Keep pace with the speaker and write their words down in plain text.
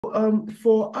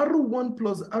For R1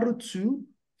 plus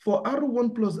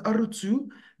R2,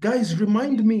 guys,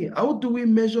 remind me, how do we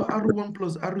measure R1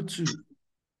 plus R2?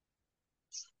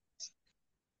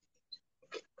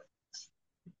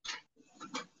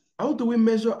 How do we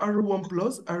measure R1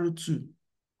 plus R2?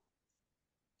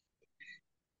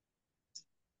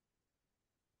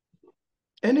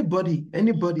 Anybody?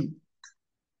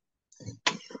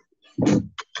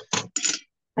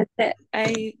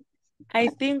 I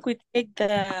think we take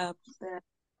the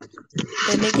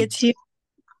negative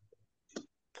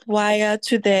wire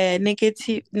to the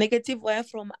negative wire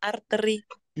from R3.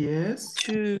 Yes.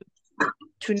 To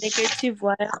negative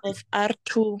wire of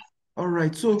R2. All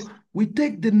right, so we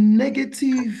take the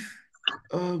negative,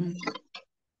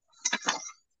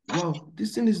 wow,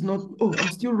 this thing is not, oh, I'm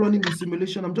still running the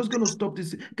simulation. I'm just going to stop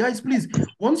this. Guys, please,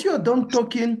 once you are done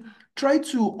talking, try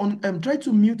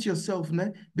to mute yourself,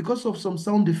 because of some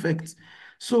sound effects.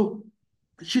 So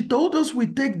she told us we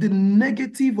take the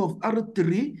negative of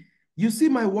R3. You see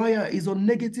my wire is on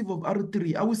negative of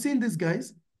R3. Are we seeing this,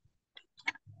 guys?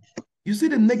 You see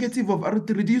the negative of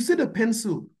R3. Do you see the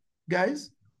pencil,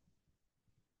 guys?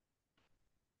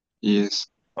 Yes.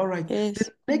 All right. Yes.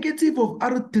 The negative of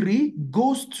R3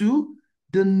 goes to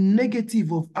the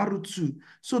negative of R2.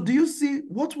 So do you see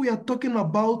what we are talking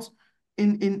about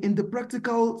in the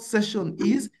practical session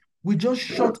is we just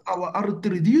short our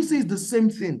R3. Do you see it's the same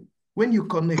thing when you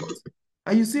connect?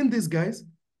 Are you seeing this, guys?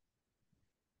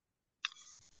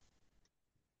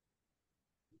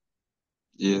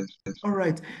 Yes. All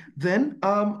right, then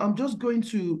I'm just going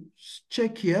to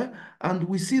check here, and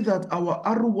we see that our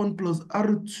R1 plus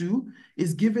R2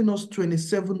 is giving us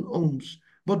 27 ohms.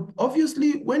 But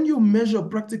obviously, when you measure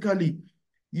practically,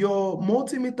 your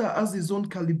multimeter has its own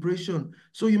calibration.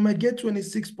 So you might get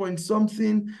 26 point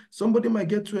something, somebody might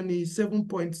get 27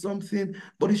 point something,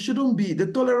 but it shouldn't be the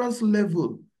tolerance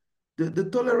level. The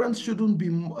tolerance shouldn't be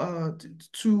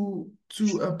too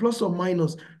plus or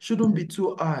minus, shouldn't be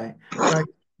too high, right?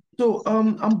 So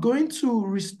I'm going to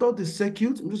restore the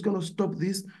circuit. I'm just going to stop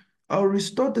this. I'll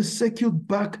restore the circuit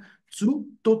back to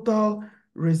total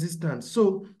resistance.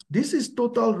 So this is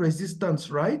total resistance,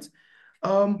 right?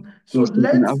 So Yes,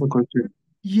 let's, I have a question.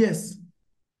 yes.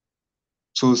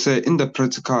 So say in the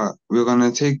practical, we're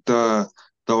gonna take the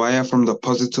wire from the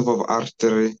positive of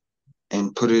R3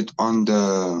 and put it on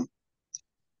the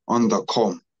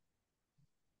COM.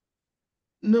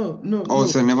 No. Oh,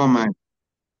 so never mind.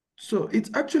 So it's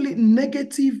actually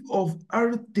negative of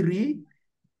R3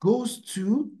 goes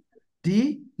to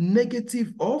the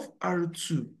negative of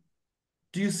R2.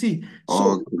 Do you see?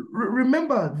 So Okay.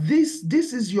 remember, this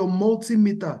is your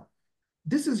multimeter.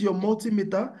 This is your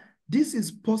multimeter. This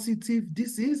is positive.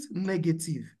 This is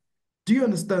negative. Do you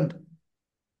understand?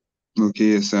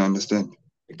 Okay, yes, I understand.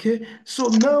 Okay, so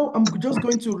now I'm just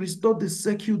going to restore the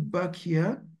circuit back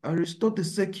here. I restore the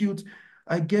circuit.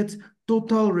 I get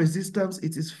total resistance.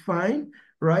 It is fine,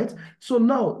 right? So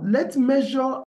now let's measure